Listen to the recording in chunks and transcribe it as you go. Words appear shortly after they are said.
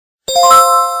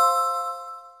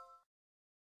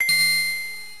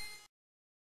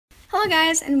Hello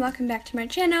guys, and welcome back to my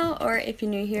channel, or if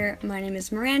you're new here, my name is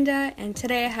Miranda, and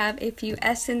today I have a few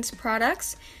Essence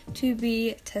products to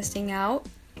be testing out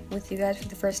with you guys for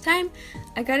the first time.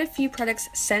 I got a few products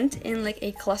sent in like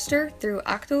a cluster through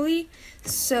Octoly,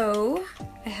 so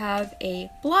I have a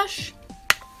blush,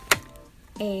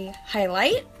 a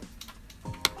highlight,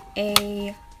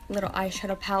 a little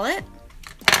eyeshadow palette,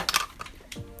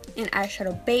 an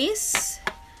eyeshadow base,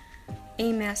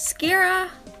 a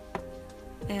mascara,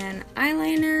 an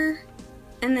eyeliner,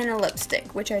 and then a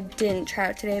lipstick, which I didn't try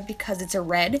out today because it's a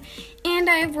red, and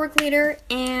I have work later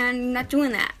and not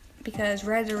doing that because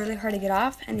reds are really hard to get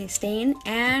off and they stain,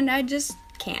 and I just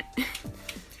can't.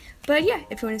 But yeah,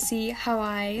 if you want to see how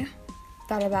I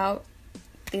thought about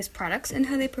these products and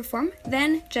how they perform,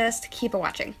 then just keep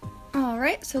watching.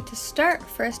 Alright, so to start,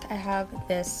 first I have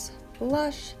this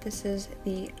blush. This is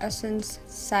the Essence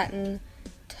Satin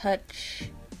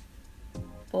Touch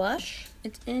blush.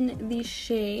 It's in the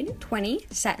shade 20,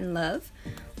 Satin Love,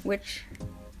 which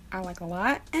I like a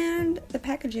lot, and the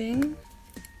packaging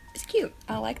is cute.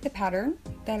 I like the pattern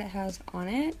that it has on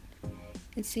it.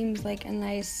 It seems like a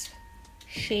nice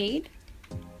shade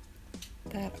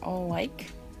that I'll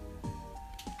like.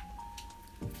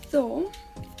 So,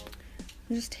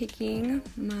 I'm just taking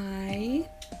my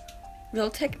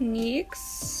Real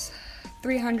Techniques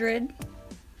 300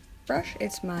 brush.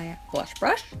 It's my blush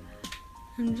brush.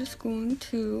 I'm just going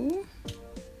to,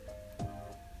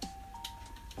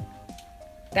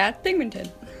 that's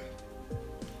pigmented,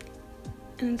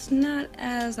 and it's not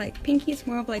as like pinky, it's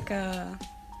more of like a,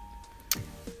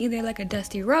 either like a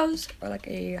dusty rose or like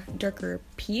a darker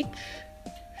peach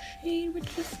shade,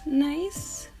 which is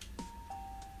nice.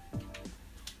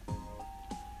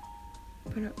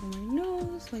 Put it on my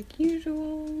nose like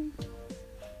usual.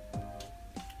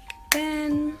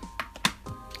 Then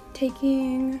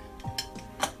taking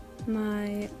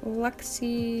my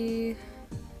Luxie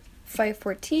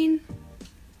 514,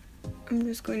 I'm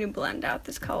just going to blend out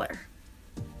this color.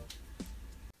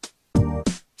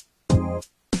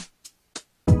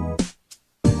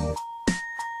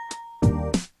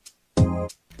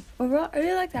 Overall, I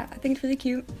really like that. I think it's really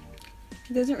cute.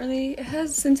 It doesn't really, it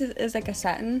has, since it is like a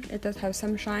satin, it does have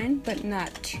some shine, but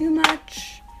not too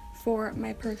much for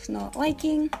my personal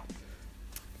liking.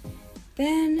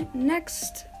 Then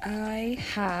next I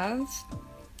have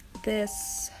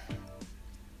this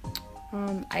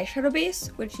eyeshadow base,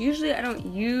 which usually I don't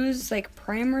use like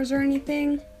primers or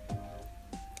anything,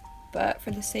 but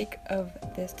for the sake of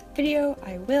this video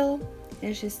I will.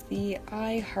 And it's just the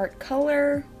I Heart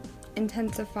Color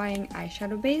Intensifying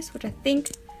Eyeshadow Base, which I think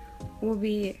will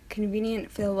be convenient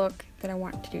for the look that I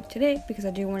want to do today, because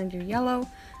I do want to do yellow.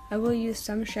 I will use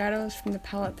some shadows from the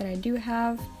palette that I do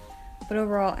have, but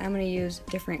overall I'm going to use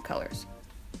different colors.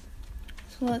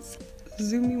 So let's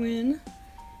zoom you in.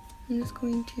 I'm just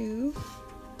going to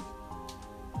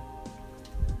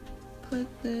put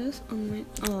this on my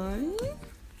eye,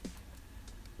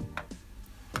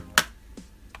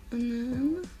 and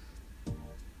then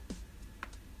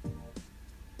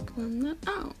blend that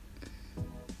out.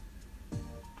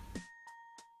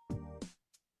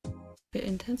 If it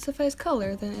intensifies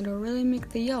color, then it'll really make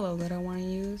the yellow that I want to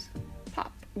use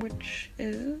pop, which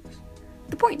is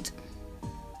the point.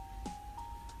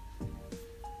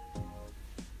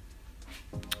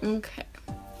 Okay,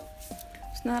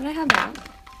 so now that I have that,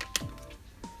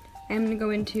 I'm going to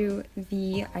go into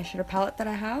the eyeshadow palette that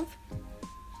I have,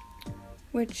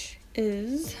 which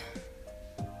is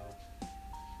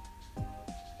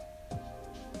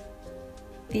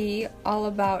the All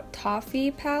About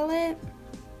Toffee palette.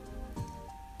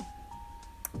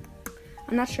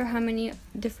 I'm not sure how many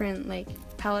different like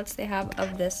palettes they have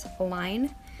of this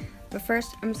line, but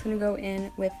first I'm just going to go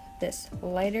in with this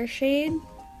lighter shade.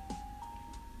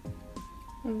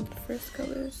 The first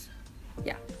colors,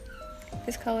 yeah,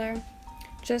 this color,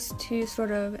 just to sort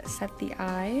of set the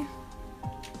eye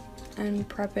and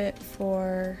prep it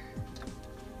for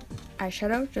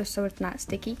eyeshadow, just so it's not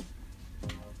sticky.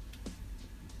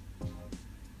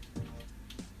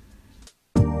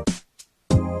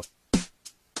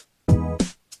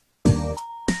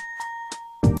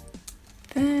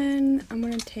 Then I'm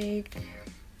going to take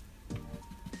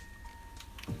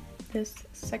this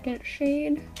second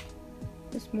shade.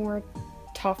 It's more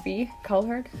toffee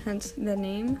colored, hence the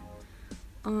name,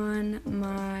 on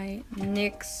my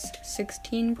NYX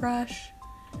 16 brush,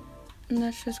 and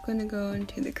that's just going to go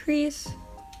into the crease.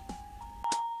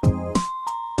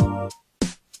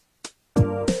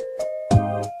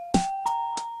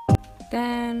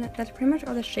 Then that's pretty much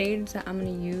all the shades that I'm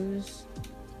going to use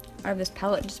out of this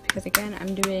palette, just because again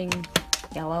I'm doing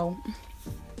yellow.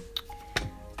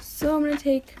 So I'm going to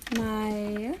take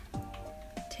my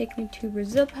Take Me to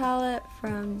Brazil palette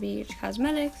from BH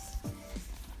Cosmetics,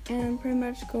 and I'm pretty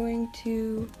much going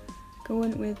to go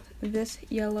in with this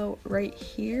yellow right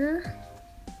here.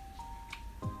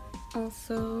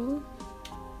 Also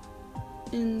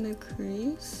in the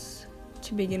crease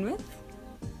to begin with.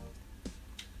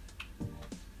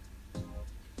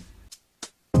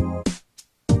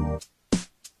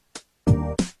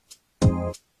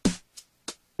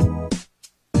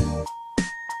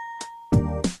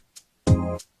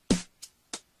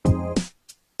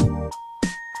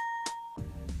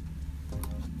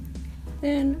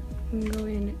 Then I'm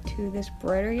going to this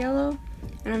brighter yellow,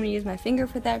 and I'm going to use my finger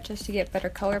for that just to get better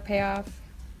color payoff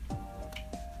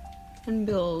and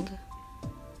build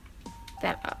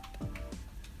that up.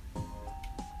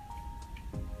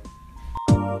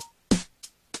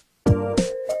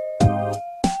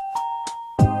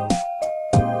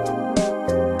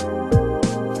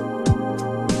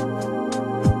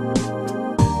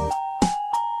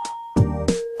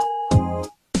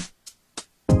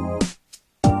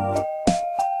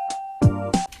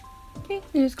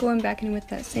 I'm just going back in with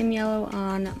that same yellow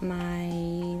on my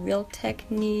Real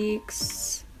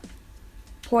Techniques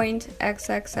Point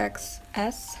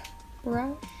XXXS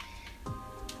brush,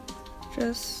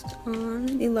 just on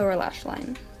the lower lash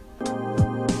line.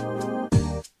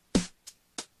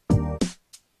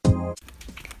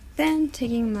 Then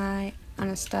taking my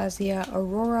Anastasia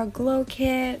Aurora Glow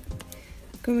Kit,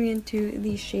 going into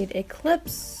the shade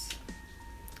Eclipse.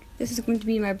 This is going to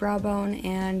be my brow bone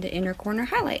and inner corner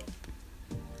highlight.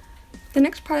 The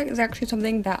next product is actually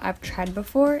something that I've tried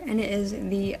before, and it is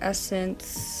the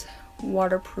Essence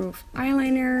Waterproof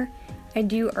Eyeliner. I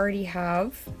do already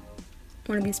have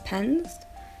one of these pens,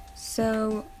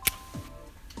 so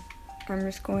I'm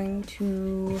just going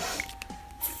to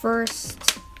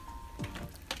first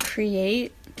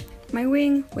create my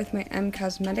wing with my M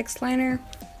Cosmetics liner,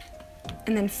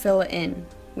 and then fill it in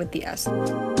with the Essence.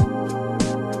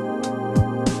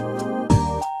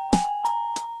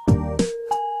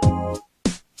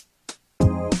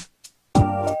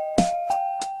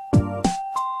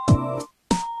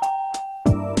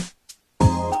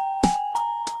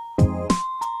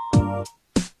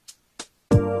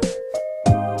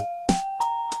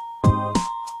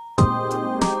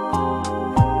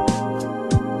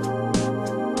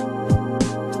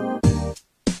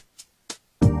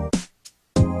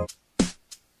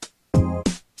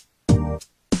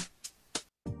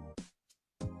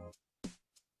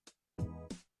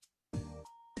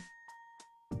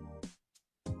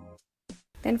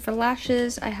 Then for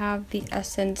lashes, I have the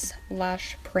Essence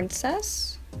Lash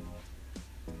Princess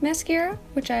mascara,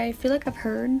 which I feel like I've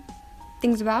heard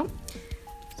things about.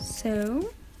 So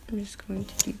I'm just going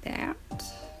to do that.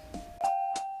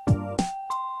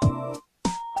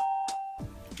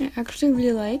 I actually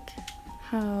really like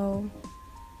how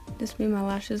this made my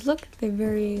lashes look. They're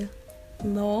very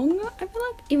long, I feel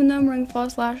like. Even though I'm wearing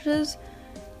false lashes,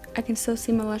 I can still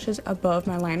see my lashes above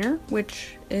my liner,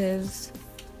 which is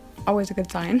always a good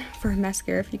sign for a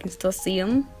mascara if you can still see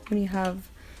them when you have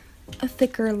a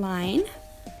thicker line.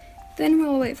 Then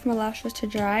while I wait for my lashes to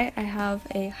dry, I have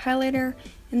a highlighter,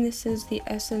 and this is the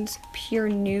Essence Pure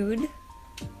Nude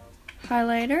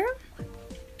highlighter.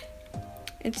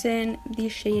 It's in the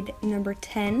shade number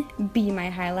 10, Be My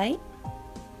Highlight.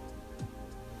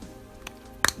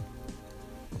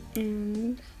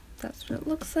 And that's what it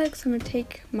looks like. So I'm going to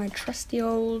take my trusty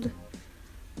old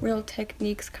Real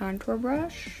Techniques contour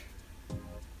brush.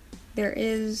 There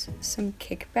is some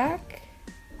kickback,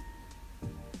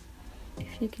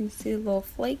 if you can see the little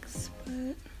flakes,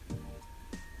 but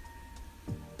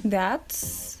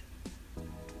that's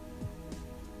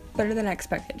better than I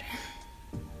expected.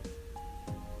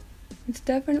 It's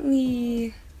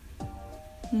definitely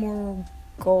more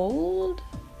gold,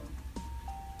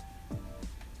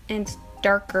 and it's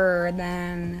darker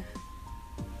than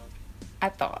I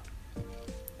thought.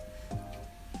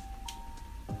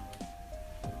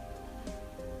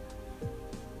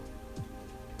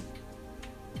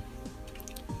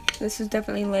 This is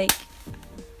definitely like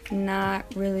not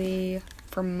really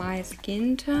for my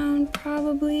skin tone,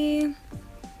 probably.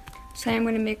 So I'm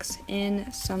going to mix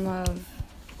in some of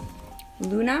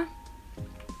Luna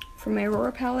from my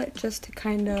Aurora palette just to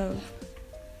kind of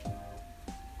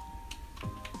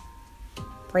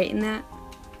brighten that.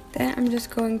 Then I'm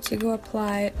just going to go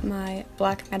apply my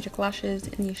Black Magic Lashes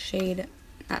in the shade,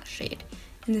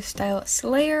 in the style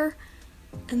Slayer,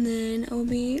 and then I will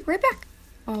be right back.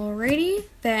 Alrighty,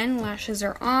 then lashes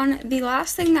are on. The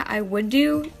last thing that I would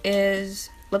do is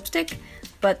lipstick,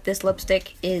 but this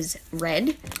lipstick is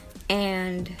red,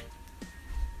 and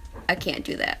I can't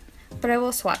do that. but I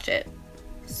will swatch it.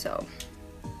 So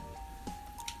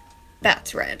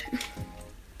that's red.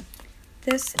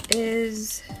 This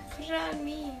is... Put it on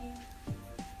me.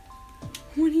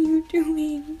 What are you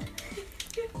doing?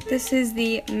 This is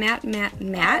the Matte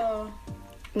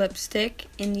lipstick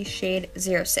in the shade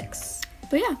 06.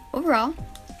 But yeah, overall,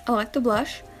 I like the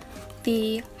blush.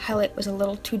 The highlight was a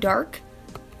little too dark.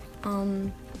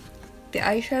 The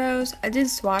eyeshadows, I did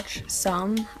swatch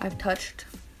some. I've touched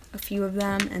a few of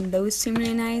them, and those seem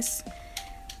really nice.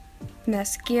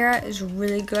 Mascara is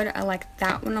really good. I like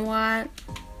that one a lot.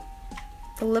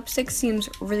 The lipstick seems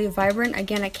really vibrant.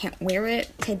 Again, I can't wear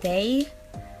it today.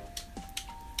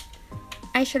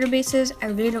 Eyeshadow bases I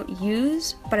really don't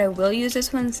use, but I will use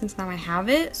this one since now I have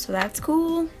it, so that's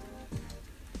cool.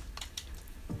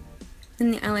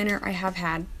 And the eyeliner I have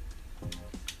had,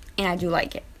 and I do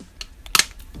like it,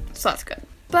 so that's good.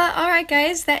 But alright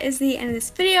guys, that is the end of this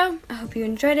video. I hope you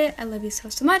enjoyed it. I love you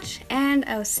so much, and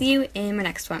I will see you in my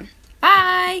next one.